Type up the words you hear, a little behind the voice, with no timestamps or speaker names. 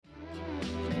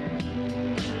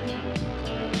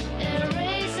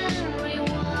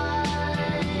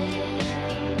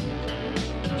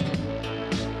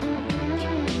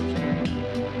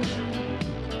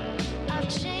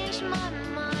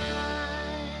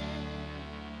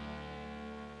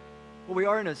Well, we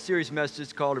are in a series of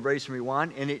messages called Erase and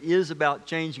Rewind, and it is about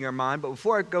changing our mind. But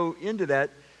before I go into that,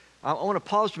 I want to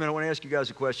pause for a minute. I want to ask you guys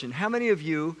a question. How many of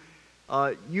you,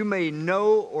 you may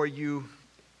know or you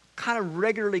kind of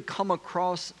regularly come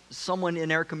across someone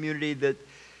in our community that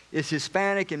is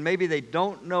Hispanic and maybe they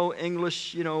don't know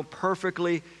English,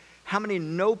 perfectly? How many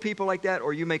know people like that,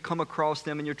 or you may come across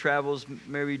them in your travels,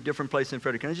 maybe different places in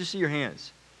Frederick? Can I just see your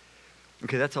hands?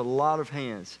 Okay, that's a lot of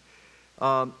hands.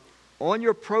 On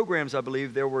your programs, I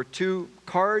believe, there were 2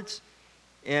 cards,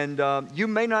 and you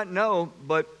may not know,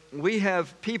 but we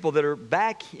have people that are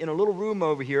back in a little room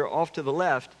over here off to the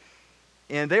left,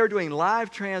 and they are doing live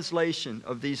translation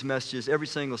of these messages every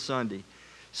single Sunday.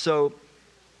 So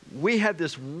we have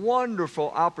this wonderful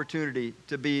opportunity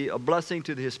to be a blessing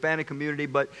to the Hispanic community,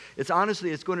 but it's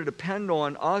going to depend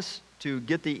on us to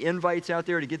get the invites out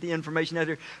there, to get the information out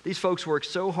there. These folks work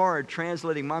so hard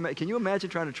translating Can you imagine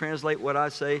trying to translate what I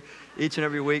say each and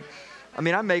every week? I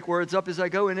mean, I make words up as I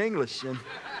go in English. And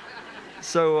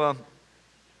so,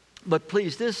 but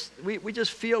please, we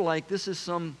just feel like this is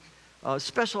some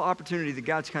special opportunity that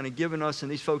God's kind of given us,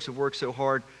 and these folks have worked so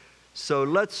hard. So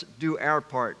let's do our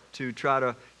part to try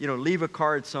to, leave a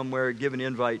card somewhere, give an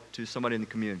invite to somebody in the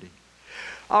community.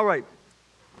 All right.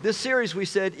 This series, we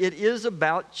said, it is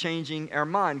about changing our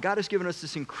mind. God has given us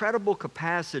this incredible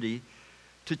capacity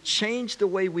to change the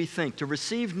way we think, to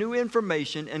receive new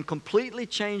information and completely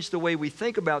change the way we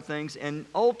think about things, and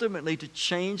ultimately to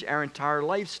change our entire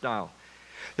lifestyle.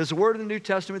 There's a word in the New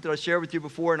Testament that I shared with you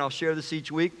before, and I'll share this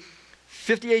each week.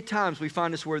 58 times we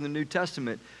find this word in the New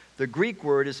Testament. The Greek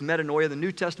word is metanoia. The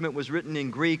New Testament was written in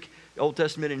Greek, the Old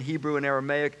Testament in Hebrew and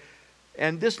Aramaic.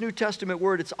 And this New Testament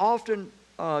word, it's often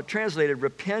translated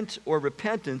repent or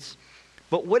repentance,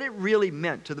 but what it really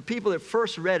meant to the people that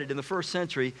first read it in the first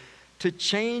century, to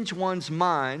change one's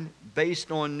mind based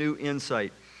on new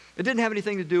insight. It didn't have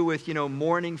anything to do with,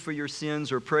 mourning for your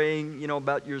sins or praying,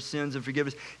 about your sins and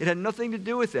forgiveness. It had nothing to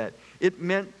do with that. It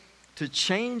meant to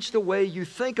change the way you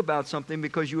think about something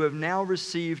because you have now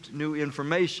received new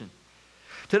information.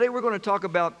 Today we're going to talk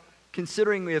about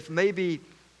considering if maybe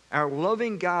our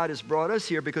loving God has brought us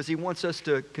here because He wants us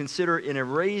to consider an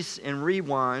erase and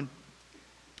rewind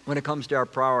when it comes to our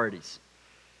priorities.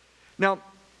 Now,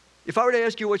 if I were to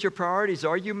ask you what your priorities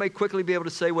are, you may quickly be able to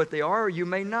say what they are, or you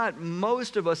may not.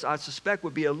 Most of us, I suspect,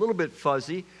 would be a little bit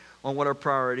fuzzy on what our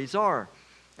priorities are.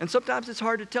 And sometimes it's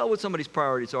hard to tell what somebody's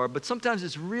priorities are, but sometimes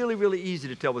it's really, really easy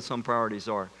to tell what some priorities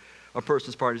are, a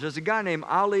person's priorities. There's a guy named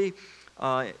Ali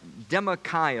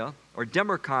Demirkaya,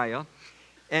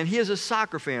 and he is a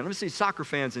soccer fan. Let me see soccer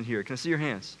fans in here. Can I see your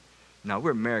hands? No,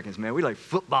 we're Americans, man. We like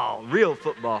football, real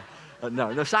football.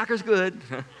 No, soccer's good.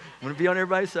 I'm going to be on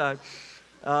everybody's side.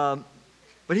 But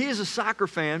he is a soccer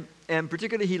fan, and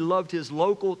particularly he loved his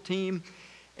local team,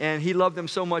 and he loved them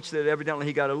so much that evidently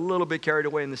he got a little bit carried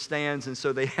away in the stands, and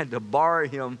so they had to borrow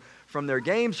him from their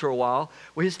games for a while.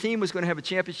 Well, his team was going to have a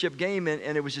championship game,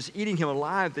 and it was just eating him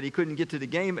alive that he couldn't get to the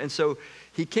game, and so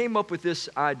he came up with this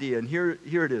idea, and here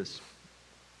it is.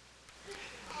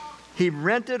 He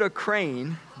rented a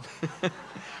crane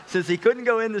since he couldn't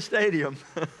go in the stadium.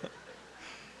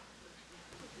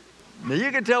 Now, you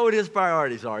can tell what his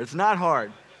priorities are. It's not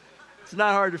hard. It's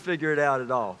not hard to figure it out at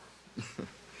all.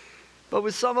 But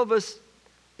with some of us,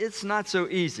 it's not so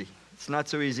easy. It's not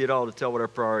so easy at all to tell what our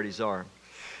priorities are.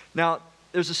 Now,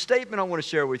 there's a statement I want to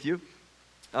share with you.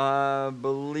 I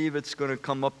believe it's going to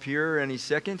come up here any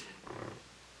second.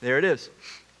 There it is.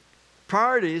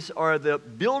 Priorities are the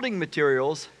building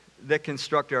materials that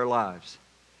construct our lives.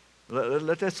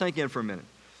 Let that sink in for a minute.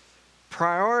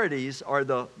 Priorities are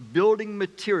the building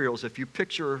materials. If you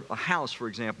picture a house, for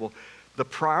example, the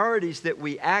priorities that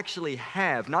we actually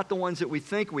have, not the ones that we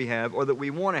think we have or that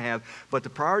we want to have, but the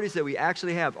priorities that we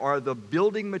actually have are the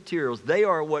building materials. They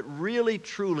are what really,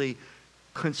 truly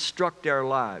construct our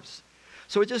lives.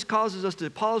 So it just causes us to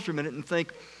pause for a minute and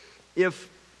think, if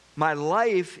my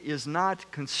life is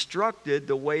not constructed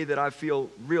the way that I feel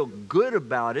real good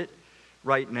about it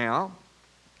right now,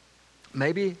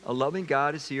 maybe a loving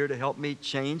God is here to help me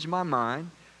change my mind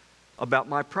about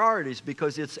my priorities,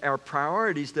 because it's our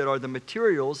priorities that are the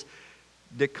materials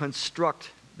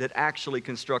that actually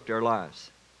construct our lives.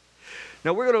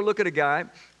 Now, we're going to look at a guy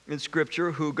in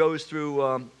Scripture who goes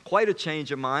through quite a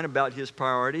change of mind about his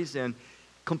priorities and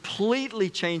completely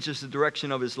changes the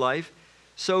direction of his life.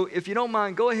 So if you don't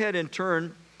mind, go ahead and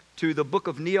turn to the book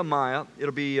of Nehemiah.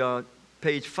 It'll be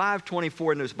page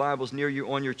 524 in those Bibles near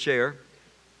you on your chair.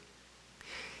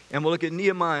 And we'll look at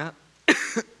Nehemiah,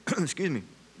 excuse me,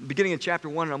 beginning in chapter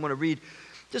 1. And I'm going to read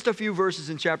just a few verses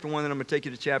in chapter 1, then I'm going to take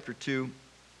you to chapter 2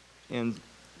 and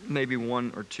maybe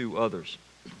one or two others.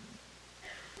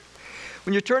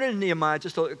 When you turn into Nehemiah,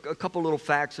 just a couple little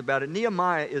facts about it.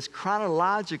 Nehemiah is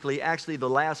chronologically actually the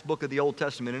last book of the Old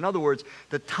Testament. In other words,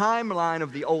 the timeline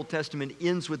of the Old Testament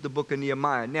ends with the book of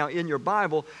Nehemiah. Now, in your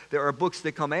Bible, there are books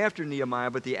that come after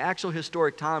Nehemiah, but the actual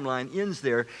historic timeline ends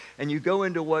there, and you go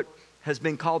into what has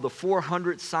been called the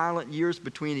 400 silent years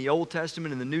between the Old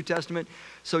Testament and the New Testament.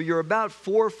 So you're about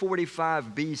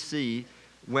 445 BC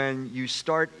when you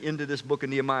start into this book of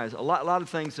Nehemiah. A lot of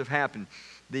things have happened.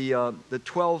 The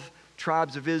 12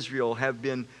 tribes of Israel have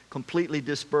been completely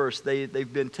dispersed.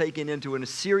 They've been taken into an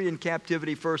Assyrian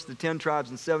captivity first, the 10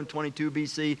 tribes in 722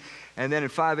 BC, and then in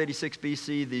 586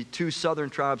 BC, the 2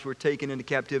 southern tribes were taken into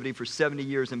captivity for 70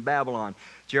 years in Babylon.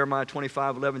 Jeremiah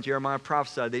 25:11, Jeremiah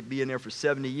prophesied they'd be in there for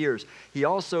 70 years. He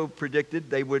also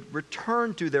predicted they would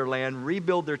return to their land,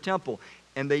 rebuild their temple,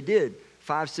 and they did.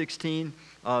 516,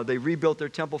 they rebuilt their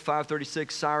temple.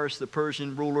 536, Cyrus, the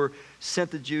Persian ruler, sent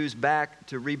the Jews back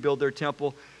to rebuild their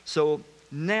temple. So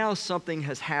now something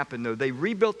has happened, though. They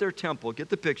rebuilt their temple, get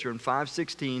the picture, in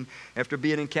 516 after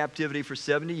being in captivity for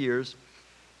 70 years.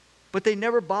 But they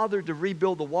never bothered to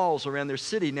rebuild the walls around their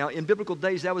city. Now, in biblical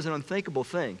days, that was an unthinkable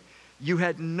thing. You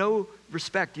had no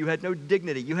respect. You had no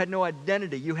dignity. You had no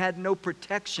identity. You had no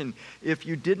protection if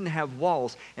you didn't have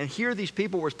walls. And here these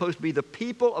people were supposed to be the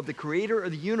people of the creator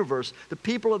of the universe, the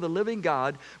people of the living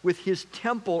God, with his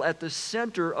temple at the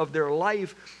center of their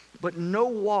life, but no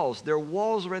walls. Their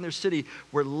walls around their city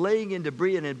were laying in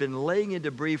debris and had been laying in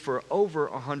debris for over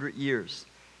 100 years.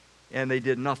 And they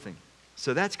did nothing.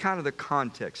 So that's kind of the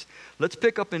context. Let's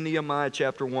pick up in Nehemiah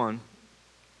chapter 1,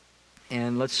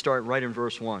 and let's start right in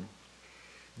verse 1.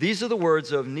 These are the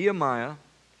words of Nehemiah,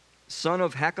 son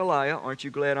of Hakaliah. Aren't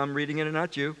you glad I'm reading it and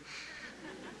not you?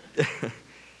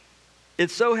 It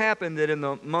so happened that in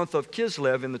the month of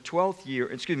Kislev, in the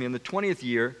 20th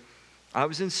year, I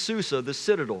was in Susa, the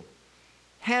citadel.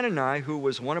 Hanani, who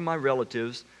was one of my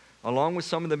relatives, along with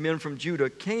some of the men from Judah,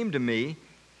 came to me,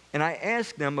 and I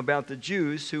asked them about the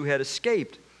Jews who had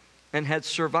escaped and had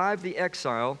survived the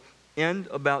exile and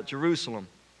about Jerusalem.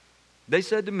 They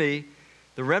said to me,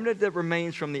 the remnant that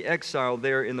remains from the exile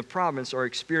there in the province are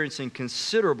experiencing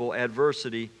considerable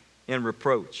adversity and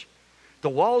reproach. The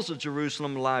walls of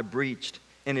Jerusalem lie breached,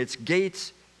 and its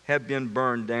gates have been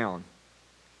burned down.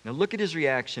 Now look at his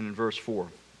reaction in verse 4.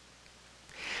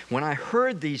 When I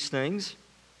heard these things,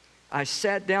 I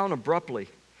sat down abruptly,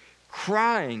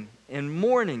 crying and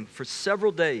mourning for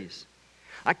several days.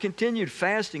 I continued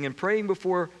fasting and praying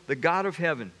before the God of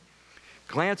heaven.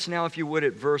 Glance now, if you would,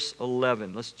 at verse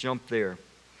 11. Let's jump there.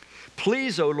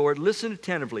 Please, O Lord, listen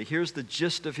attentively. Here's the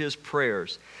gist of his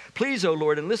prayers. Please, O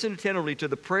Lord, and listen attentively to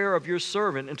the prayer of your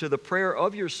servant and to the prayer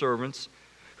of your servants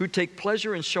who take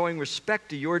pleasure in showing respect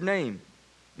to your name.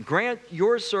 Grant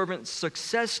your servant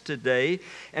success today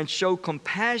and show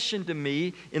compassion to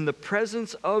me in the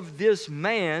presence of this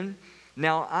man.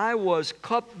 Now I was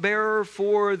cupbearer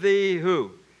for the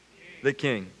who? The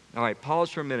king. All right, pause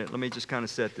for a minute. Let me just kind of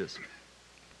set this.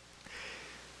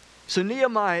 So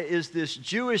Nehemiah is this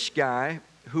Jewish guy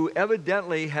who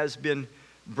evidently has been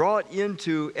brought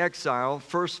into exile.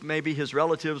 First, maybe his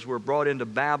relatives were brought into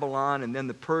Babylon, and then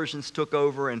the Persians took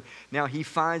over, and now he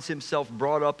finds himself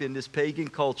brought up in this pagan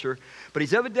culture. But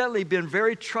he's evidently been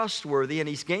very trustworthy, and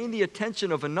he's gained the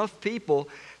attention of enough people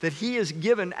that he is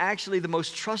given actually the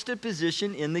most trusted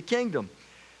position in the kingdom,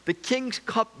 the king's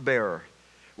cupbearer.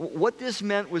 What this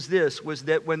meant was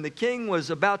that when the king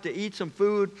was about to eat some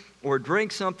food or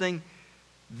drink something,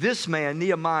 this man,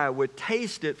 Nehemiah, would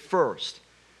taste it first.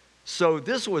 So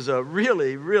this was a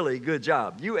really, really good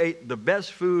job. You ate the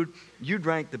best food, you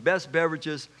drank the best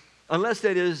beverages, unless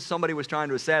that is somebody was trying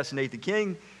to assassinate the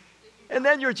king, and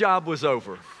then your job was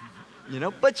over.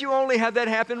 But you only have that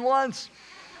happen once.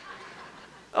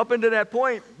 Up until that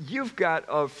point, you've got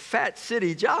a fat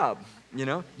city job.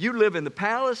 You live in the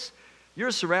palace.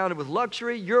 You're surrounded with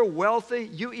luxury. You're wealthy.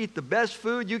 You eat the best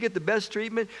food. You get the best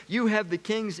treatment. You have the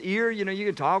king's ear. You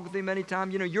can talk with him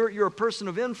anytime. You're a person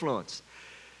of influence.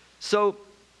 So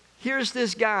here's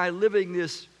this guy living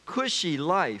this cushy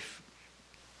life,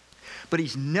 but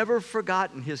he's never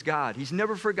forgotten his God. He's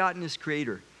never forgotten his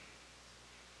creator.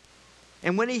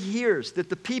 And when he hears that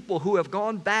the people who have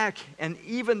gone back, and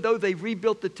even though they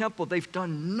rebuilt the temple, they've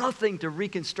done nothing to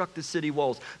reconstruct the city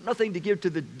walls, nothing to give to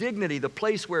the dignity, the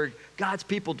place where God's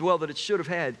people dwell that it should have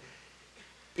had,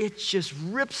 it just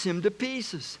rips him to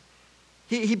pieces.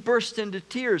 He bursts into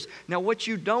tears. Now, what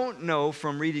you don't know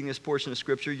from reading this portion of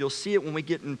Scripture, you'll see it when we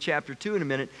get in chapter 2 in a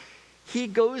minute, he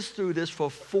goes through this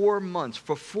for 4 months.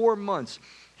 For 4 months,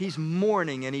 he's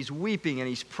mourning and he's weeping and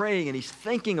he's praying and he's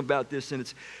thinking about this,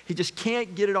 and he just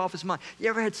can't get it off his mind. You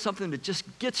ever had something that just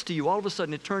gets to you, all of a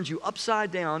sudden it turns you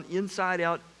upside down, inside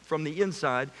out from the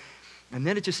inside, and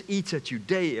then it just eats at you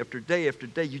day after day after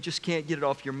day. You just can't get it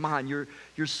off your mind. You're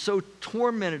so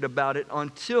tormented about it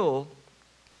until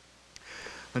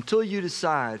you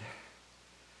decide,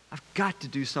 I've got to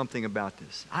do something about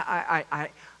this. I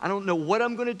don't know what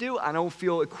I'm going to do. I don't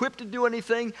feel equipped to do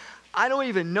anything. I don't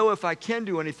even know if I can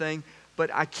do anything,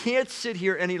 but I can't sit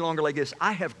here any longer like this.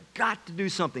 I have got to do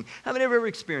something. Have you ever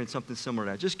experienced something similar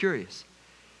to that? Just curious.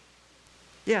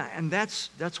 Yeah, and that's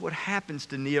what happens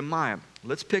to Nehemiah.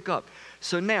 Let's pick up.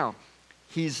 So now,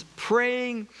 he's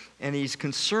praying and he's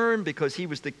concerned because he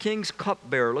was the king's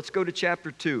cupbearer. Let's go to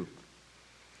chapter 2.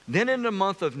 Then in the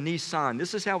month of Nisan,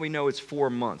 this is how we know it's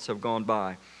 4 months have gone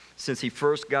by since he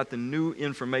first got the new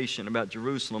information about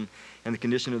Jerusalem and the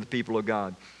condition of the people of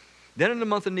God. Then in the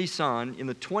month of Nisan, in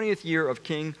the 20th year of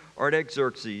King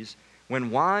Artaxerxes, when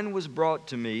wine was brought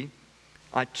to me,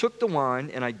 I took the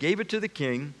wine and I gave it to the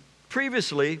king.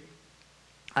 Previously,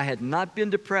 I had not been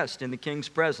depressed in the king's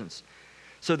presence.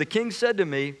 So the king said to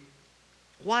me,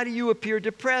 "Why do you appear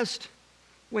depressed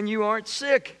when you aren't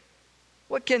sick?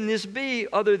 What can this be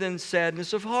other than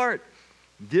sadness of heart?"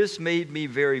 This made me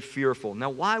very fearful. Now,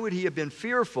 why would he have been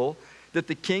fearful that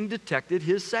the king detected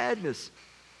his sadness?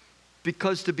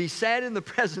 Because to be sad in the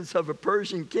presence of a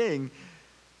Persian king,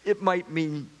 it might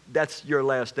mean that's your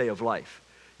last day of life.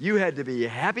 You had to be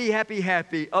happy, happy,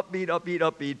 happy, upbeat, upbeat,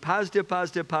 upbeat, positive,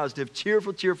 positive, positive,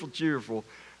 cheerful, cheerful, cheerful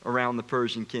around the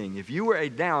Persian king. If you were a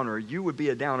downer, you would be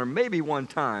a downer maybe one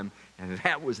time, and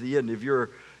that was the end of your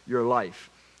life.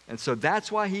 And so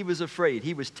that's why he was afraid.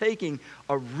 He was taking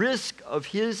a risk of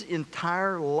his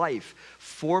entire life.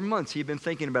 4 months he'd been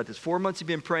thinking about this. 4 months he'd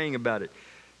been praying about it.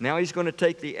 Now he's going to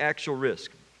take the actual risk.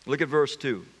 Look at verse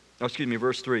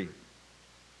 3.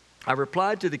 I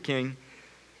replied to the king,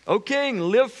 "O king,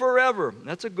 live forever."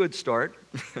 That's a good start.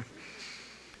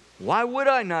 Why would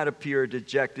I not appear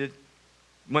dejected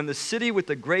when the city with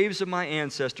the graves of my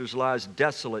ancestors lies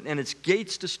desolate and its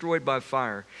gates destroyed by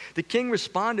fire? The king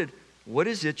responded, "What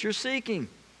is it you're seeking?"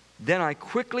 Then I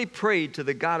quickly prayed to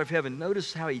the God of heaven.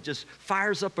 Notice how he just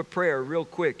fires up a prayer real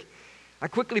quick. I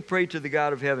quickly prayed to the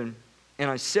God of heaven, and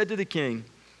I said to the king,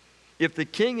 "If the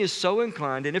king is so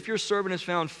inclined, and if your servant has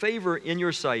found favor in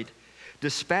your sight,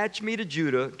 dispatch me to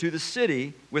Judah, to the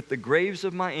city with the graves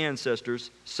of my ancestors,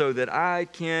 so that I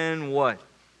can" what?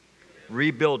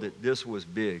 Rebuild it. This was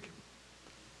big.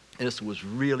 This was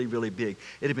really, really big.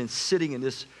 It had been sitting in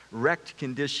this wrecked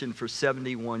condition for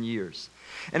 71 years.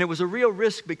 And it was a real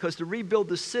risk because to rebuild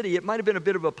the city, it might have been a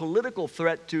bit of a political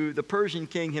threat to the Persian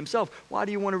king himself. Why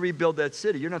do you want to rebuild that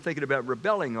city? You're not thinking about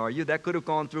rebelling, are you? That could have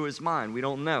gone through his mind. We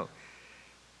don't know.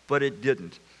 But it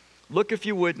didn't. Look, if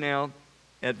you would now,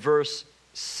 at verse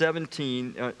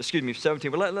 17. Well,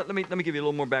 let me give you a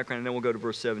little more background, and then we'll go to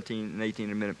verse 17 and 18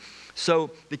 in a minute. So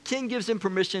the king gives him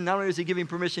permission. Not only does he give him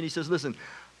permission, he says, "Listen,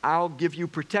 I'll give you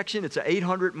protection." It's an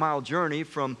 800-mile journey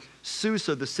from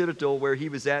Susa, the citadel where he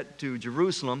was at, to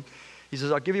Jerusalem. He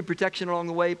says, "I'll give you protection along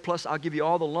the way, plus I'll give you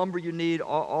all the lumber you need,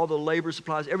 all the labor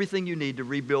supplies, everything you need to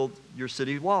rebuild your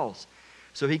city walls."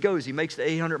 So he goes. He makes the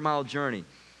 800-mile journey.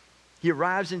 He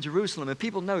arrives in Jerusalem, and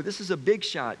people know this is a big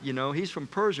shot, you know. He's from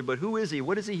Persia, but who is he?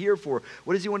 What is he here for?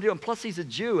 What does he want to do? And plus, he's a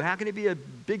Jew. How can he be a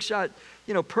big shot,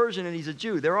 Persian, and he's a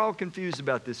Jew? They're all confused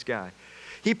about this guy.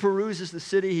 He peruses the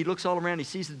city. He looks all around. He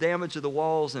sees the damage of the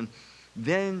walls, and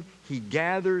then he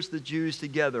gathers the Jews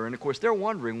together. And, of course, they're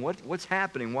wondering, what's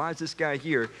happening? Why is this guy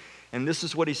here? And this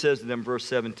is what he says to them, verse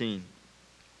 17.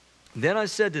 Then I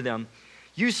said to them,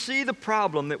 "You see the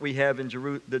problem that we have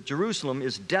in that Jerusalem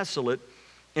is desolate,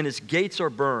 and its gates are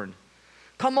burned.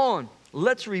 Come on,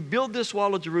 let's rebuild this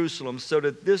wall of Jerusalem so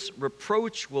that this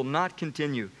reproach will not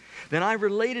continue." Then I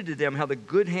related to them how the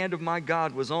good hand of my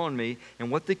God was on me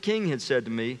and what the king had said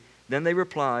to me. Then they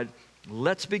replied,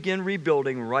 "Let's begin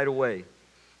rebuilding right away."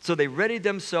 So they readied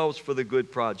themselves for the good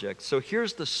project. So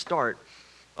here's the start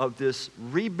of this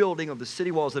rebuilding of the city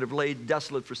walls that have laid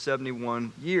desolate for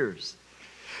 71 years.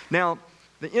 Now,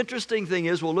 the interesting thing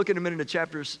is, we'll look in a minute at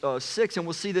chapter 6, and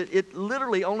we'll see that it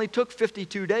literally only took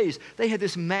 52 days. They had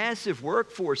this massive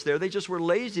workforce there. They just were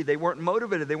lazy. They weren't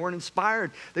motivated. They weren't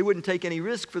inspired. They wouldn't take any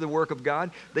risk for the work of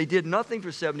God. They did nothing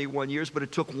for 71 years, but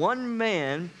it took one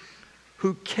man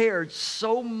who cared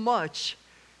so much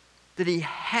that he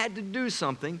had to do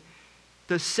something.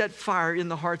 to set fire in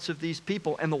the hearts of these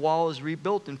people, and the wall is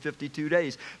rebuilt in 52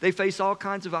 days. They face all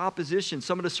kinds of opposition.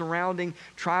 Some of the surrounding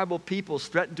tribal peoples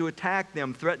threatened to attack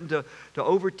them, threatened to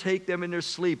overtake them in their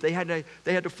sleep. They had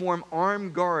to form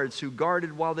armed guards who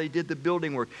guarded while they did the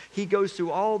building work. He goes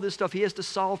through all this stuff. He has to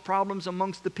solve problems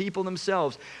amongst the people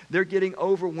themselves. They're getting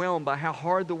overwhelmed by how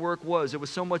hard the work was. There was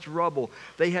so much rubble.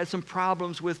 They had some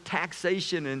problems with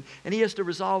taxation, and he has to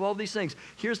resolve all these things.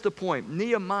 Here's the point.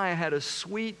 Nehemiah had a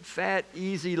sweet, fat,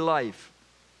 easy life.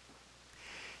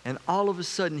 And all of a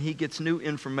sudden, he gets new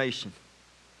information.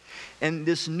 And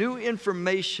this new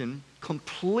information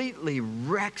completely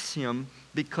wrecks him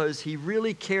because he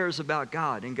really cares about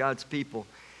God and God's people.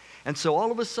 And so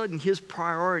all of a sudden, his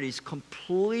priorities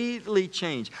completely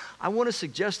change. I want to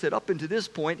suggest that up until this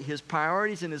point, his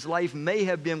priorities in his life may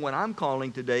have been what I'm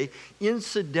calling today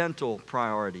incidental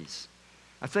priorities.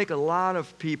 I think a lot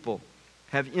of people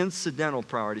have incidental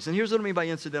priorities. And here's what I mean by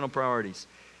incidental priorities.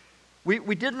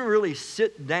 We didn't really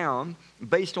sit down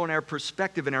based on our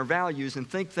perspective and our values and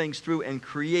think things through and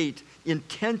create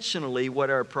intentionally what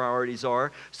our priorities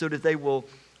are so that they will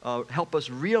help us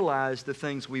realize the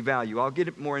things we value. I'll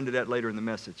get more into that later in the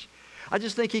message. I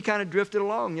just think he kind of drifted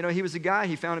along. You know, he was a guy,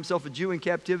 he found himself a Jew in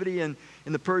captivity in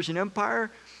the Persian Empire.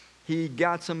 He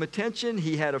got some attention.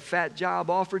 He had a fat job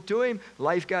offered to him.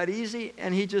 Life got easy,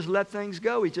 and he just let things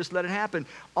go. He just let it happen.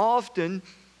 Often,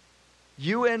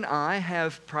 you and I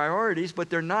have priorities, but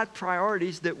they're not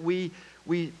priorities that we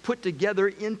put together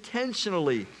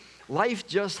intentionally. Life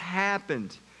just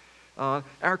happened.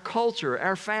 Our culture,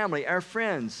 our family, our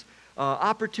friends,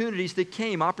 opportunities that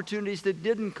came, opportunities that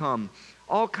didn't come,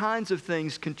 all kinds of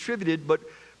things contributed,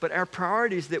 but our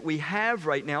priorities that we have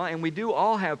right now, and we do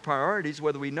all have priorities,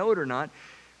 whether we know it or not,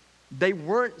 they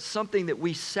weren't something that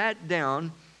we sat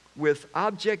down with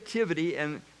objectivity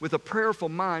and with a prayerful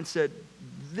mind said,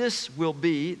 this will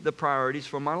be the priorities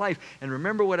for my life. And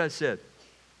remember what I said.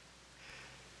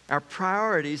 Our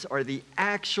priorities are the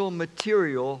actual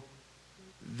material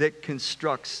that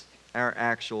constructs our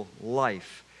actual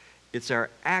life. It's our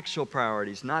actual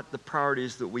priorities, not the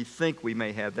priorities that we think we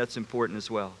may have. That's important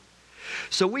as well.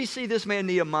 So we see this man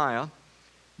Nehemiah,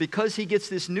 because he gets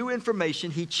this new information,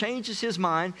 he changes his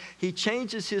mind, he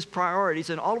changes his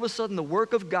priorities, and all of a sudden the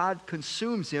work of God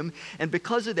consumes him, and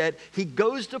because of that, he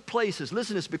goes to places.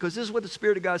 Listen to this, because this is what the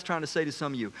Spirit of God is trying to say to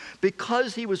some of you.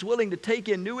 Because he was willing to take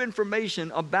in new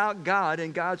information about God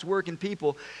and God's work and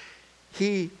people,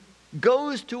 he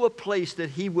goes to a place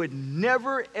that he would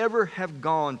never, ever have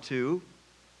gone to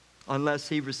unless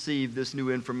he received this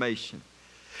new information.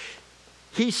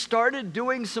 He started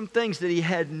doing some things that he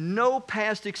had no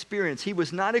past experience. He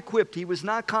was not equipped. He was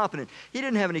not competent. He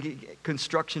didn't have any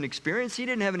construction experience. He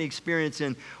didn't have any experience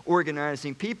in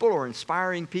organizing people or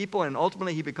inspiring people. And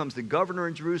ultimately, he becomes the governor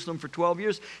in Jerusalem for 12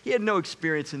 years. He had no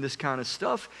experience in this kind of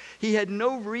stuff. He had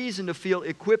no reason to feel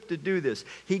equipped to do this.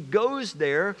 He goes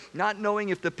there not knowing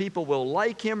if the people will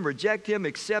like him, reject him,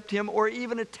 accept him, or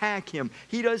even attack him.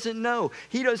 He doesn't know.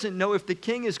 He doesn't know if the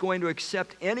king is going to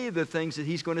accept any of the things that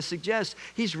he's going to suggest.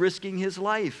 He's risking his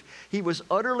life. He was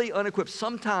utterly unequipped.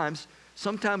 Sometimes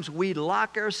we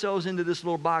lock ourselves into this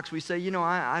little box. We say, you know,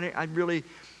 I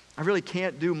really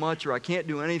can't do much, or I can't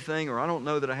do anything, or I don't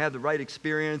know that I have the right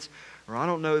experience, or I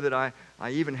don't know that I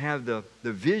even have the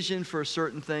vision for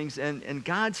certain things. And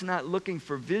God's not looking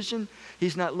for vision.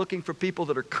 He's not looking for people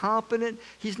that are competent.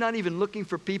 He's not even looking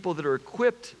for people that are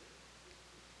equipped.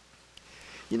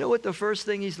 You know what the first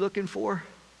thing he's looking for?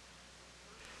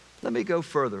 Let me go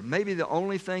further. Maybe the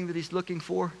only thing that he's looking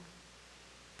for.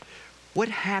 What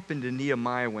happened to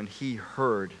Nehemiah when he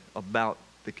heard about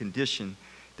the condition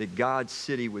that God's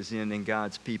city was in and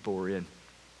God's people were in?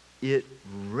 It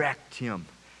wrecked him.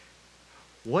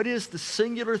 What is the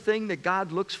singular thing that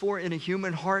God looks for in a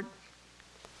human heart?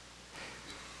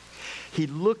 He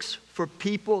looks for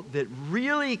people that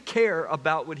really care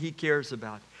about what he cares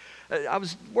about. I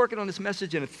was working on this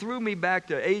message, and it threw me back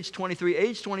to age 23.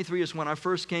 Age 23 is when I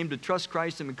first came to trust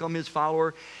Christ and become his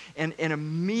follower. And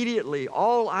immediately,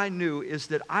 all I knew is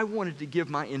that I wanted to give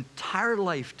my entire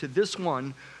life to this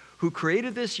one who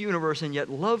created this universe and yet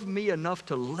loved me enough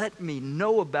to let me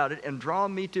know about it and draw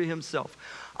me to himself.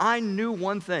 I knew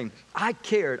one thing. I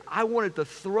cared. I wanted to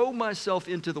throw myself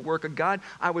into the work of God.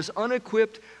 I was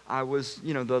unequipped. I was,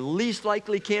 the least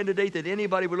likely candidate that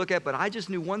anybody would look at, but I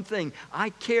just knew one thing. I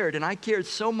cared, and I cared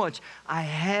so much, I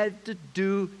had to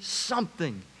do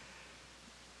something.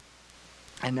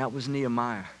 And that was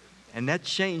Nehemiah. And that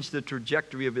changed the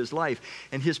trajectory of his life.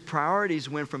 And his priorities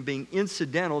went from being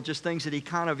incidental, just things that he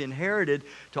kind of inherited,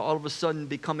 to all of a sudden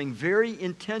becoming very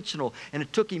intentional. And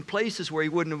it took him places where he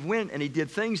wouldn't have went, and he did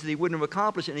things that he wouldn't have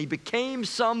accomplished. And he became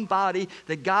somebody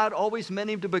that God always meant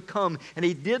him to become. And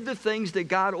he did the things that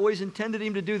God always intended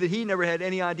him to do that he never had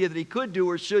any idea that he could do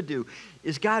or should do.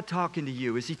 Is God talking to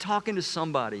you? Is he talking to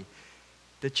somebody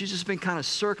that you've just been kind of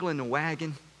circling the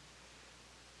wagon?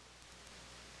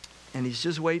 And he's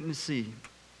just waiting to see,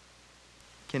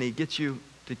 can he get you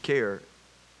to care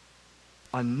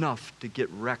enough to get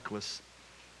reckless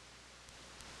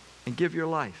and give your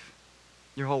life,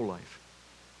 your whole life,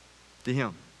 to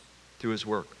him through his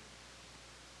work?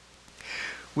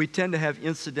 We tend to have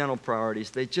incidental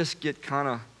priorities. They just get kind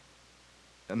of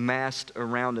amassed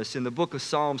around us. In the book of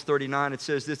Psalms 39, it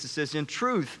says this. It says, in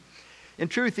truth,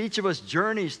 each of us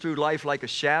journeys through life like a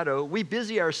shadow. We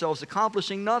busy ourselves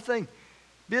accomplishing nothing.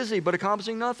 Busy, but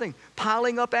accomplishing nothing.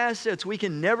 Piling up assets we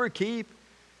can never keep.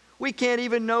 We can't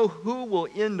even know who will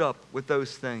end up with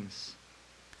those things.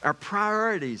 Our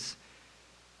priorities,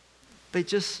 they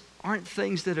just aren't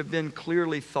things that have been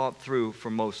clearly thought through for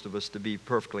most of us, to be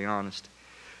perfectly honest.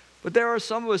 But there are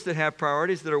some of us that have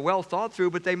priorities that are well thought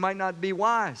through, but they might not be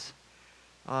wise.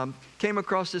 Came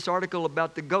across this article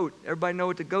about the GOAT. Everybody know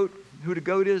who the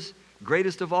GOAT is?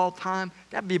 Greatest of all time?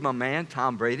 That'd be my man,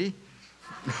 Tom Brady.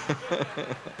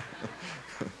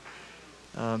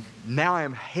 Now I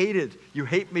am hated. You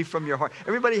hate me from your heart.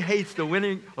 Everybody hates a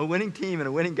winning team and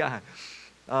a winning guy.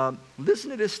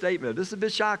 Listen to this statement. This is a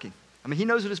bit shocking. I mean, he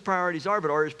knows what his priorities are, but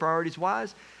are his priorities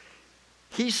wise?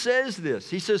 He says this.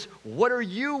 He says, what are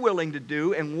you willing to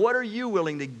do and what are you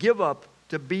willing to give up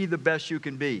to be the best you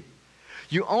can be?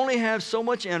 You only have so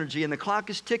much energy and the clock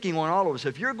is ticking on all of us.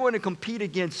 If you're going to compete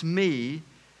against me,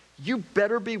 you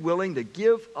better be willing to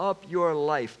give up your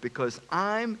life because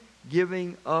I'm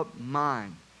giving up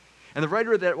mine. And the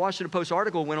writer of that Washington Post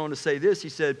article went on to say this. He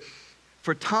said,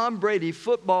 for Tom Brady,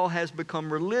 football has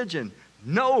become religion.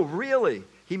 No, really.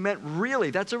 He meant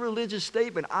really. That's a religious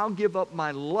statement. I'll give up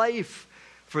my life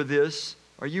for this.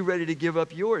 Are you ready to give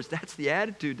up yours? That's the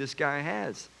attitude this guy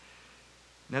has.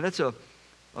 Now, that's a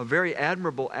very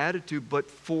admirable attitude, but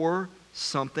for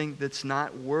something that's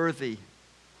not worthy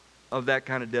of that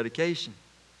kind of dedication.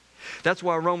 That's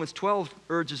why Romans 12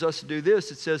 urges us to do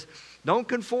this. It says, don't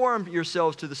conform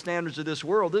yourselves to the standards of this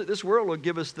world. This world will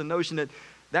give us the notion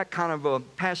that kind of a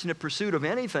passionate pursuit of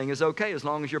anything is okay as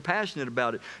long as you're passionate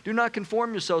about it. Do not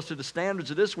conform yourselves to the standards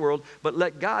of this world, but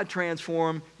let God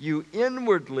transform you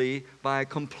inwardly by a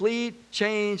complete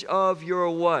change of your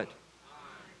what?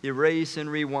 Erase and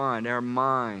rewind, our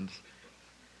mind.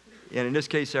 And in this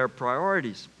case, our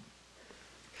priorities.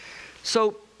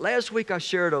 So, last week I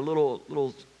shared a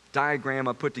little diagram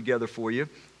I put together for you,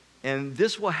 and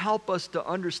this will help us to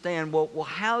understand, well,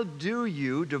 how do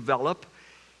you develop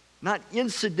not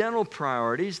incidental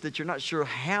priorities that you're not sure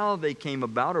how they came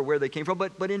about or where they came from,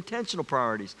 but intentional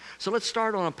priorities. So let's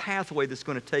start on a pathway that's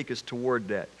going to take us toward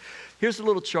that. Here's a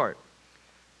little chart.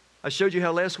 I showed you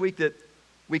how last week that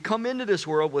we come into this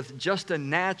world with just a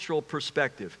natural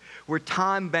perspective. We're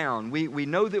time bound. We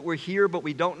know that we're here, but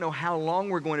we don't know how long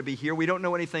we're going to be here. We don't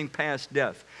know anything past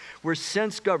death. We're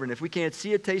sense governed. If we can't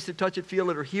see it, taste it, touch it, feel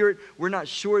it, or hear it, we're not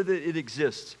sure that it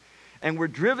exists. And we're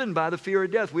driven by the fear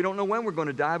of death. We don't know when we're going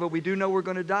to die, but we do know we're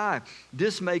going to die.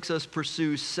 This makes us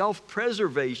pursue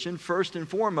self-preservation first and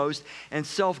foremost, and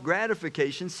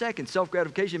self-gratification second.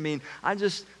 Self-gratification means I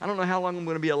don't know how long I'm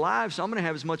going to be alive, so I'm going to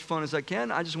have as much fun as I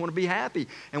can. I just want to be happy.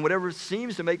 And whatever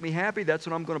seems to make me happy, that's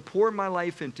what I'm going to pour my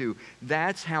life into.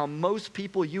 That's how most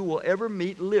people you will ever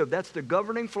meet live. That's the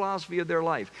governing philosophy of their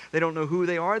life. They don't know who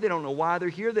they are. They don't know why they're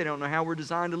here. They don't know how we're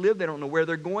designed to live. They don't know where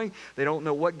they're going. They don't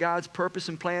know what God's purpose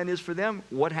and plan is for them,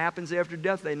 what happens after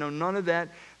death. They know none of that.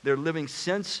 They're living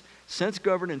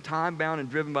sense-governed and time-bound and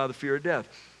driven by the fear of death.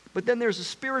 But then there's a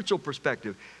spiritual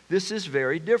perspective. This is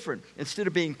very different. Instead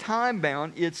of being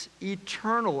time-bound, it's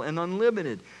eternal and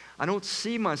unlimited. I don't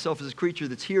see myself as a creature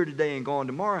that's here today and gone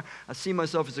tomorrow. I see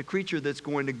myself as a creature that's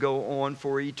going to go on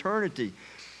for eternity.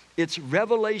 It's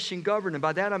revelation governed. And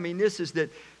by that I mean this is that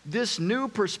this new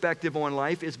perspective on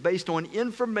life is based on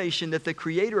information that the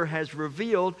Creator has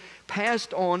revealed,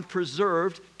 passed on,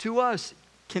 preserved to us,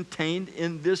 contained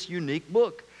in this unique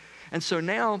book. And so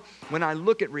now, when I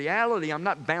look at reality, I'm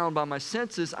not bound by my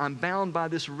senses. I'm bound by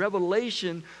this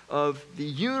revelation of the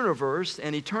universe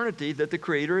and eternity that the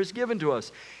Creator has given to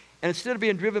us. And instead of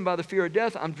being driven by the fear of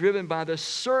death, I'm driven by the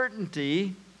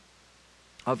certainty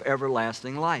of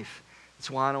everlasting life. That's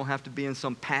why I don't have to be in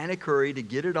some panic hurry to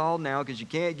get it all now, because you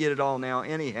can't get it all now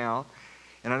anyhow.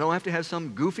 And I don't have to have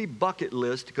some goofy bucket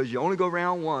list because you only go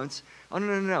around once. Oh,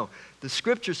 no. The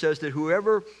Scripture says that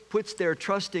whoever puts their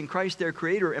trust in Christ, their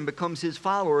Creator, and becomes His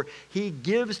follower, He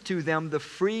gives to them the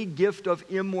free gift of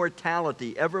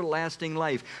immortality, everlasting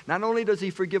life. Not only does He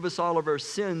forgive us all of our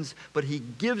sins, but He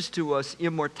gives to us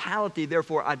immortality.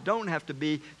 Therefore, you don't have to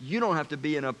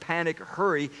be in a panic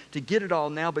hurry to get it all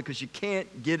now, because you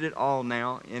can't get it all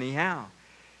now anyhow.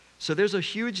 So there's a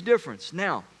huge difference.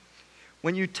 Now,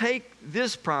 when you take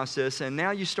this process and now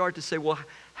you start to say, well,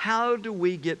 how do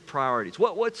we get priorities?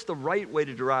 What's the right way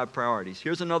to derive priorities?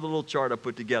 Here's another little chart I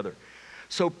put together.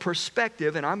 So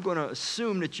perspective, and I'm going to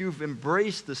assume that you've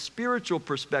embraced the spiritual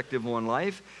perspective on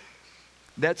life.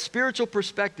 That spiritual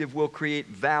perspective will create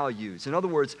values. In other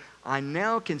words, I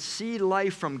now can see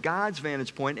life from God's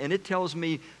vantage point, and it tells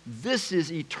me this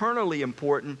is eternally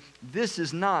important, this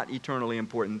is not eternally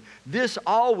important. This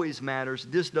always matters,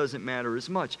 this doesn't matter as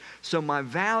much. So my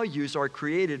values are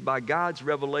created by God's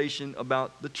revelation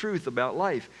about the truth about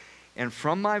life. And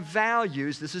from my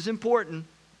values, this is important,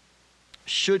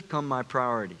 should come my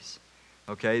priorities.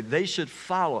 Okay, they should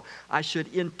follow. I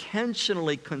should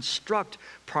intentionally construct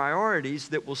priorities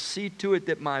that will see to it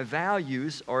that my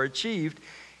values are achieved,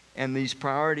 and these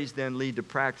priorities then lead to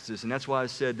practices. And that's why I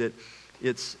said that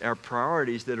it's our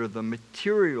priorities that are the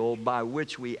material by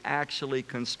which we actually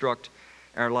construct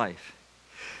our life.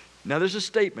 Now, there's a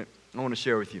statement I want to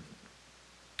share with you.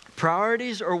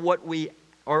 Priorities are what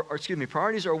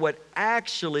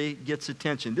actually gets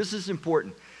attention. This is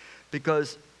important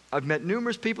because I've met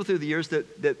numerous people through the years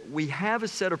that we have a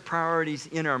set of priorities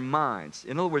in our minds.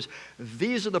 In other words,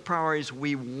 these are the priorities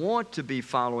we want to be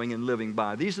following and living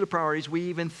by. These are the priorities we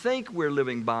even think we're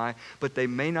living by, but they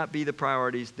may not be the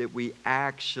priorities that we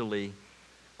actually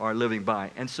are living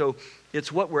by. And so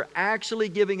it's what we're actually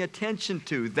giving attention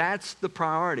to. That's the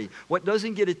priority. What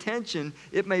doesn't get attention,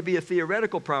 it may be a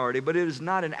theoretical priority, but it is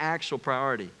not an actual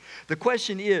priority. The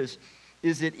question is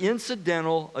it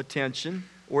incidental attention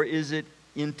or is it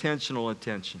intentional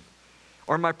attention?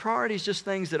 Are my priorities just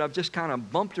things that I've just kind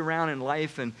of bumped around in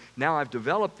life and now I've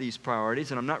developed these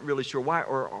priorities and I'm not really sure why?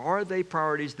 Or are they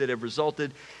priorities that have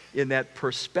resulted in that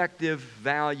perspective,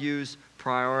 values,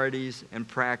 priorities, and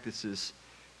practices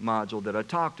module that I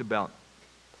talked about?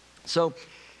 So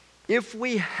if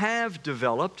we have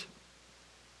developed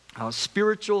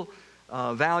spiritual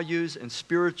values and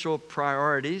spiritual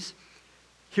priorities,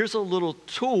 here's a little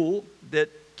tool that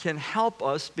can help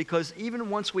us, because even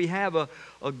once we have a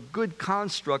good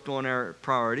construct on our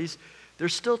priorities,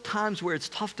 there's still times where it's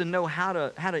tough to know how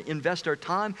to invest our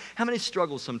time. How many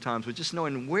struggle sometimes with just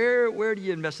knowing where do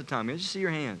you invest the time? Just see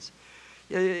your hands.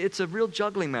 It's a real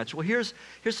juggling match. Well, here's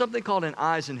something called an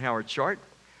Eisenhower chart,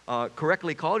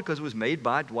 correctly called because it was made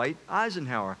by Dwight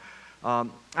Eisenhower. I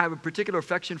have a particular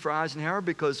affection for Eisenhower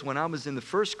because when I was in the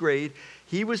first grade,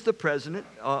 he was the president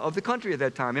of the country at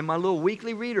that time. In my little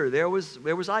weekly reader, there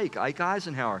was Ike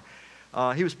Eisenhower.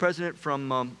 He was president from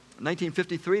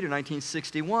 1953 to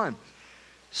 1961.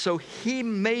 So he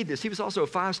made this. He was also a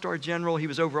 5-star general. He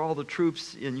was over all the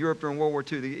troops in Europe during World War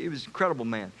II. He was an incredible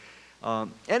man.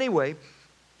 Anyway,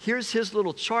 here's his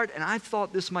little chart, and I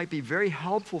thought this might be very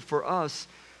helpful for us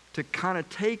to kind of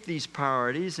take these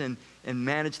priorities and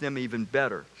manage them even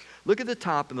better. Look at the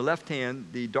top in the left hand,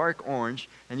 the dark orange,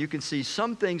 and you can see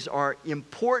some things are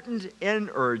important and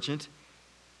urgent.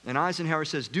 And Eisenhower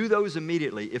says, do those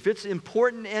immediately. If it's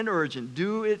important and urgent,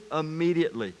 do it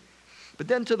immediately. But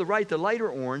then to the right, the lighter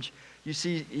orange, you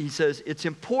see he says, it's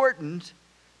important,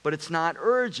 but it's not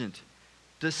urgent.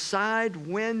 Decide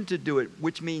when to do it,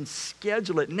 which means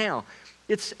schedule it. Now,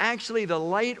 it's actually the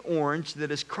light orange that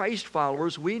as Christ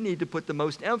followers we need to put the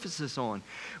most emphasis on.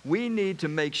 We need to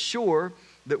make sure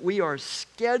that we are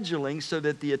scheduling so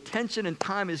that the attention and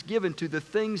time is given to the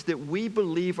things that we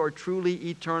believe are truly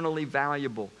eternally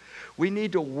valuable. We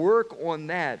need to work on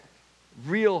that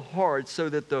real hard so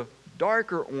that the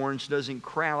darker orange doesn't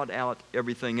crowd out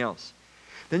everything else.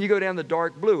 Then you go down the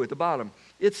dark blue at the bottom.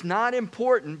 It's not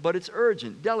important, but it's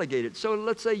urgent. Delegate it. So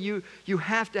let's say you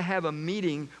have to have a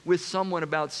meeting with someone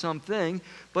about something,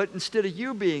 but instead of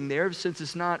you being there, since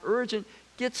it's not urgent,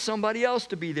 get somebody else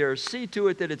to be there. See to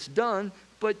it that it's done,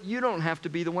 but you don't have to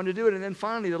be the one to do it. And then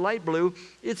finally, the light blue,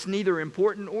 it's neither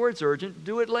important or it's urgent.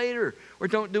 Do it later, or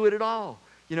don't do it at all.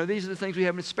 You know, these are the things we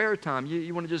have in spare time.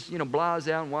 You want to just, blase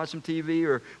out and watch some TV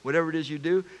or whatever it is you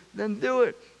do, then do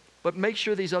it. But make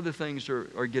sure these other things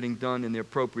are getting done in the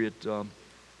appropriate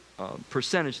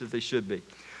percentage that they should be.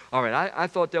 All right, I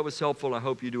thought that was helpful. I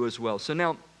hope you do as well. So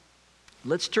now,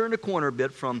 let's turn the corner a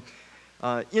bit from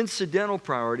incidental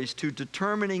priorities to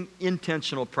determining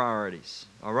intentional priorities.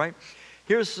 All right?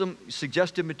 Here's some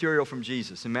suggestive material from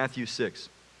Jesus in Matthew 6.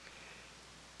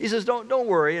 He says, don't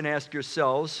worry and ask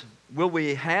yourselves, will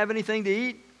we have anything to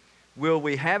eat? Will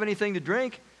we have anything to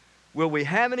drink? Will we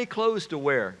have any clothes to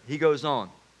wear? He goes on.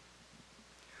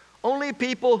 Only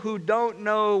people who don't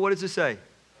know, what does it say?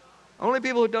 Only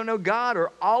people who don't know God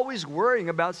are always worrying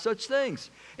about such things.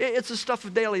 It's the stuff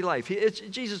of daily life.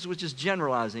 Jesus was just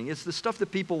generalizing. It's the stuff that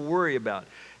people worry about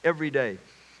every day.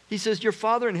 He says, your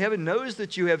Father in heaven knows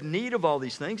that you have need of all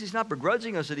these things. He's not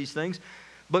begrudging us of these things.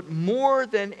 But more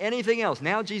than anything else,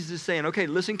 now Jesus is saying, okay,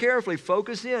 listen carefully,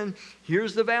 focus in.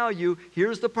 Here's the value.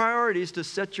 Here's the priorities to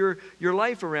set your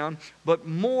life around. But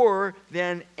more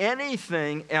than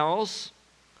anything else,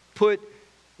 put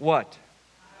what?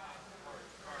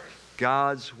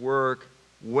 God's work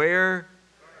where?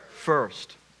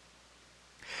 First.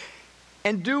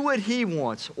 And do what He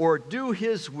wants, or do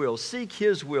His will. Seek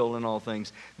His will in all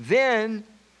things. Then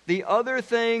the other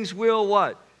things will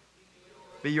what?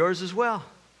 Be yours as well.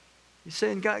 He's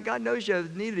saying God knows you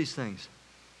have need of these things.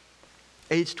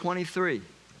 Age 23.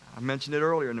 I mentioned it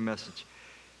earlier in the message.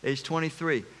 Age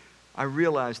 23. I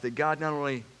realized that God not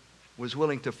only was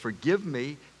willing to forgive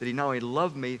me, that He not only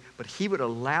loved me, but He would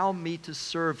allow me to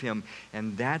serve Him.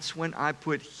 And that's when I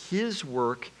put His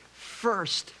work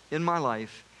first in my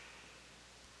life.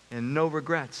 And no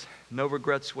regrets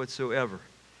whatsoever.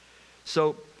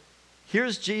 So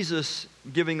here's Jesus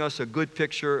giving us a good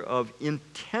picture of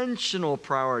intentional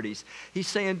priorities. He's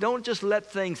saying, don't just let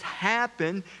things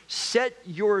happen. Set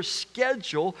your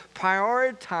schedule.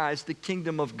 Prioritize the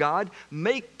kingdom of God.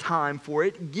 Make time for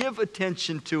it. Give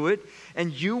attention to it.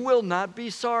 And you will not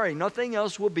be sorry. Nothing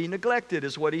else will be neglected,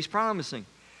 is what He's promising.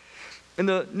 In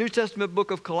the New Testament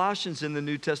book of Colossians, in the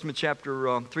New Testament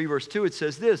chapter 3, verse 2, it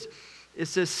says this. It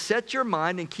says, set your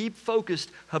mind and keep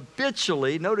focused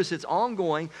habitually, notice it's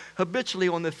ongoing, habitually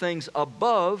on the things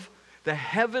above, the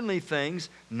heavenly things,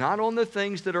 not on the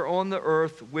things that are on the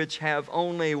earth, which have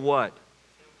only what?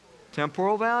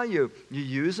 Temporal value. You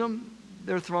use them,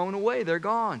 they're thrown away, they're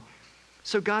gone.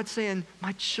 So God's saying,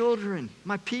 my children,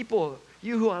 my people,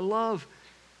 you who I love,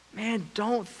 man,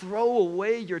 don't throw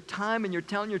away your time and your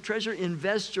talent, your treasure.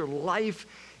 Invest your life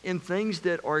in things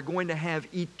that are going to have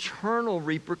eternal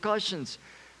repercussions.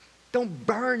 Don't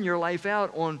burn your life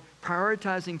out on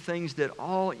prioritizing things that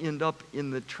all end up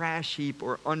in the trash heap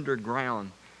or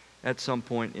underground at some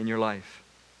point in your life.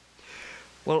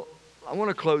 Well, I want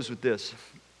to close with this.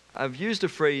 I've used a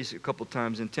phrase a couple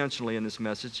times intentionally in this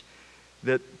message,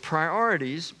 that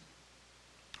priorities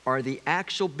are the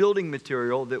actual building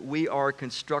material that we are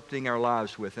constructing our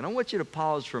lives with. And I want you to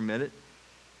pause for a minute,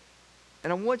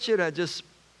 and I want you to just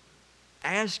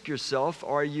ask yourself,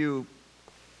 are you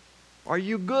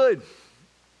good?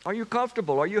 Are you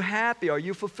comfortable? Are you happy? Are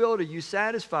you fulfilled? Are you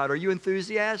satisfied? Are you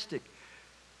enthusiastic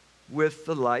with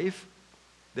the life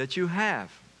that you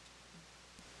have?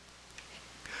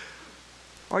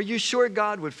 Are you sure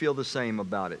God would feel the same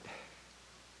about it?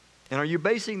 And are you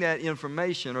basing that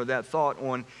information or that thought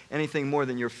on anything more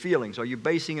than your feelings? Are you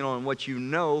basing it on what you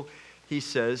know He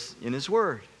says in His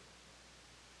Word?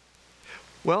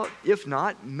 Well, if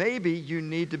not, maybe you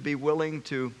need to be willing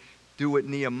to do what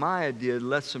Nehemiah did.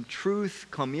 Let some truth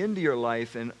come into your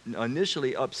life and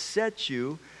initially upset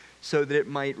you so that it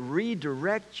might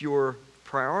redirect your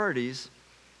priorities,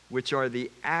 which are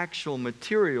the actual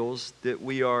materials that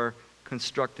we are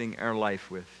constructing our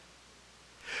life with.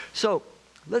 So,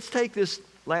 let's take this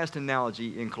last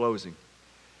analogy in closing.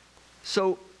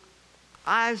 So,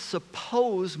 I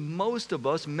suppose most of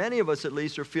us, many of us at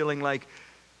least, are feeling like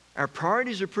our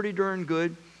priorities are pretty darn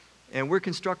good, and we're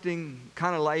constructing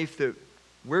kind of life that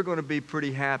we're going to be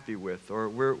pretty happy with, or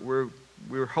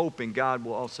we're hoping God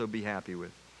will also be happy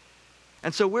with.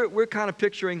 And so we're kind of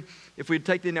picturing, if we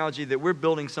take the analogy, that we're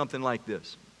building something like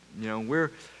this. You know,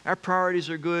 our priorities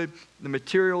are good, the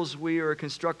materials we are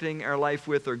constructing our life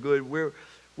with are good.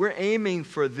 We're aiming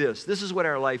for this. This is what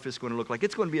our life is going to look like.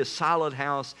 It's going to be a solid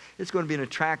house. It's going to be an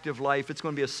attractive life. It's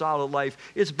going to be a solid life.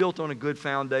 It's built on a good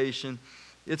foundation.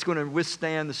 It's going to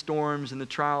withstand the storms and the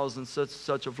trials and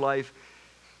such of life.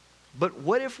 But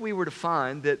what if we were to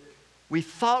find that we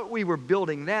thought we were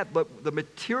building that, but the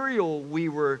material we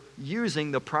were using,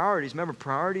 the priorities, remember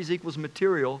priorities equals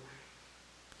material,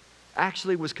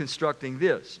 actually was constructing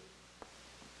this.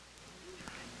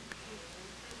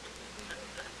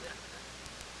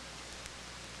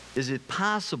 Is it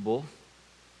possible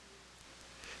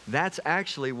that's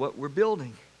actually what we're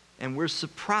building? And we're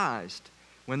surprised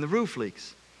when the roof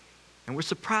leaks. And we're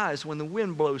surprised when the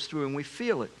wind blows through and we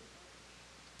feel it.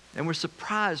 And we're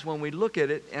surprised when we look at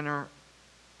it and our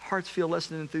hearts feel less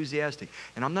than enthusiastic.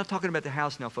 And I'm not talking about the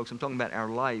house now, folks. I'm talking about our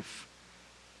life.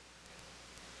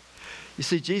 You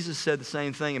see, Jesus said the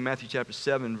same thing in Matthew chapter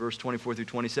 7, verse 24 through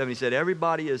 27. He said,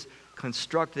 everybody is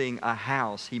constructing a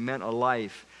house. He meant a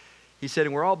life. He said,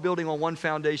 and we're all building on one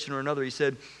foundation or another. He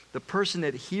said, the person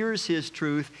that hears his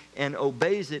truth and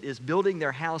obeys it is building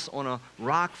their house on a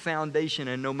rock foundation,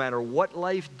 and no matter what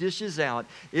life dishes out,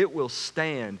 it will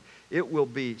stand. It will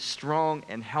be strong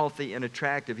and healthy and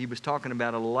attractive. He was talking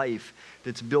about a life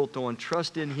that's built on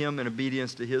trust in Him and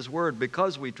obedience to His word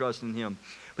because we trust in Him.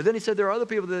 But then he said there are other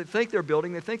people that think they're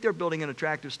building an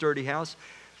attractive, sturdy house,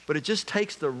 but it just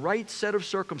takes the right set of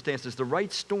circumstances, the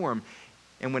right storm,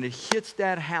 and when it hits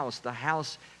that house, the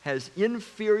house has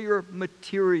inferior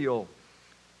material.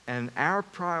 And our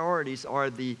priorities are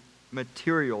the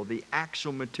material, the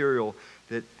actual material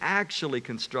that actually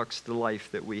constructs the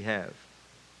life that we have.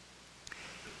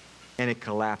 And it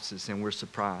collapses and we're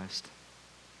surprised.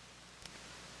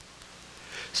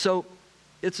 So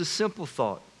it's a simple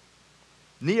thought.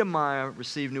 Nehemiah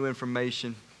received new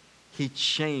information. He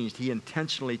changed. He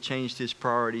intentionally changed his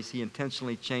priorities. He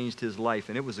intentionally changed his life,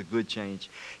 and it was a good change.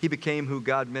 He became who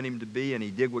God meant him to be, and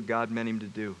he did what God meant him to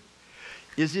do.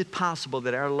 Is it possible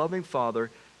that our loving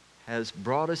Father has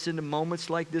brought us into moments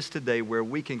like this today where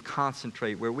we can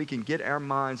concentrate, where we can get our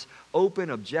minds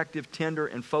open, objective, tender,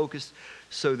 and focused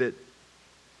so that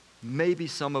maybe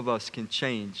some of us can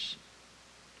change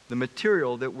the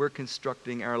material that we're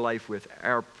constructing our life with,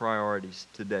 our priorities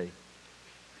today?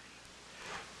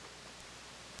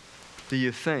 Do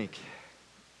you think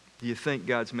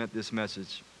God's meant this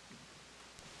message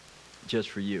just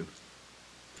for you?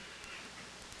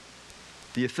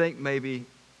 Do you think maybe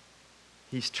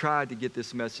He's tried to get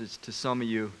this message to some of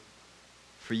you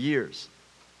for years?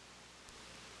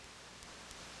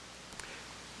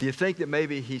 Do you think that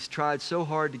maybe He's tried so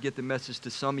hard to get the message to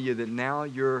some of you that now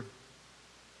you're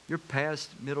past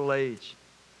middle age,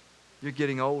 you're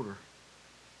getting older,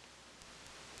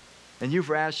 and you've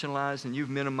rationalized and you've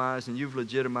minimized and you've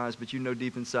legitimized, but you know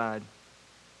deep inside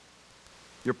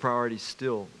your priorities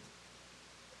still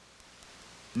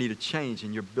need a change,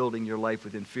 and you're building your life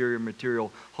with inferior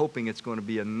material, hoping it's going to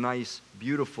be a nice,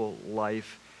 beautiful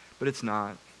life, but it's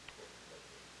not.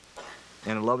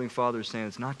 And a loving Father is saying,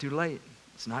 it's not too late.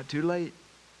 It's not too late.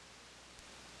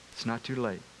 It's not too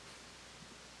late.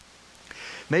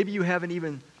 Maybe you haven't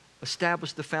even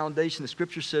established the foundation. The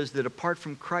Scripture says that apart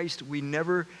from Christ, we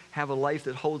never have a life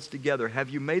that holds together. Have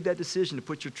you made that decision to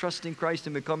put your trust in Christ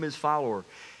and become His follower?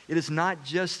 It is not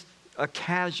just a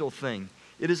casual thing.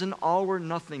 It is an all or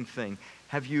nothing thing.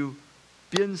 Have you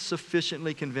been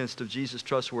sufficiently convinced of Jesus'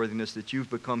 trustworthiness that you've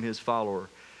become His follower?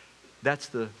 That's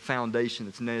the foundation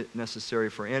that's necessary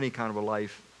for any kind of a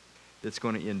life that's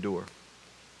going to endure.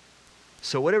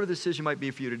 So whatever the decision might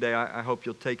be for you today, I hope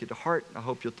you'll take it to heart. I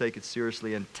hope you'll take it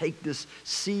seriously and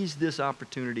seize this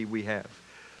opportunity we have.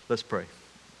 Let's pray.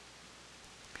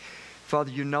 Father,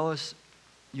 you know us.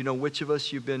 You know which of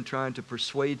us you've been trying to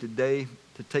persuade today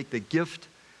to take the gift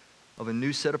of a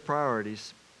new set of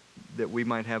priorities that we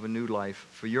might have a new life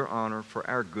for your honor, for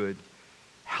our good.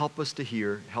 Help us to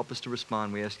hear. Help us to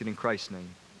respond. We ask it in Christ's name.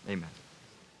 Amen.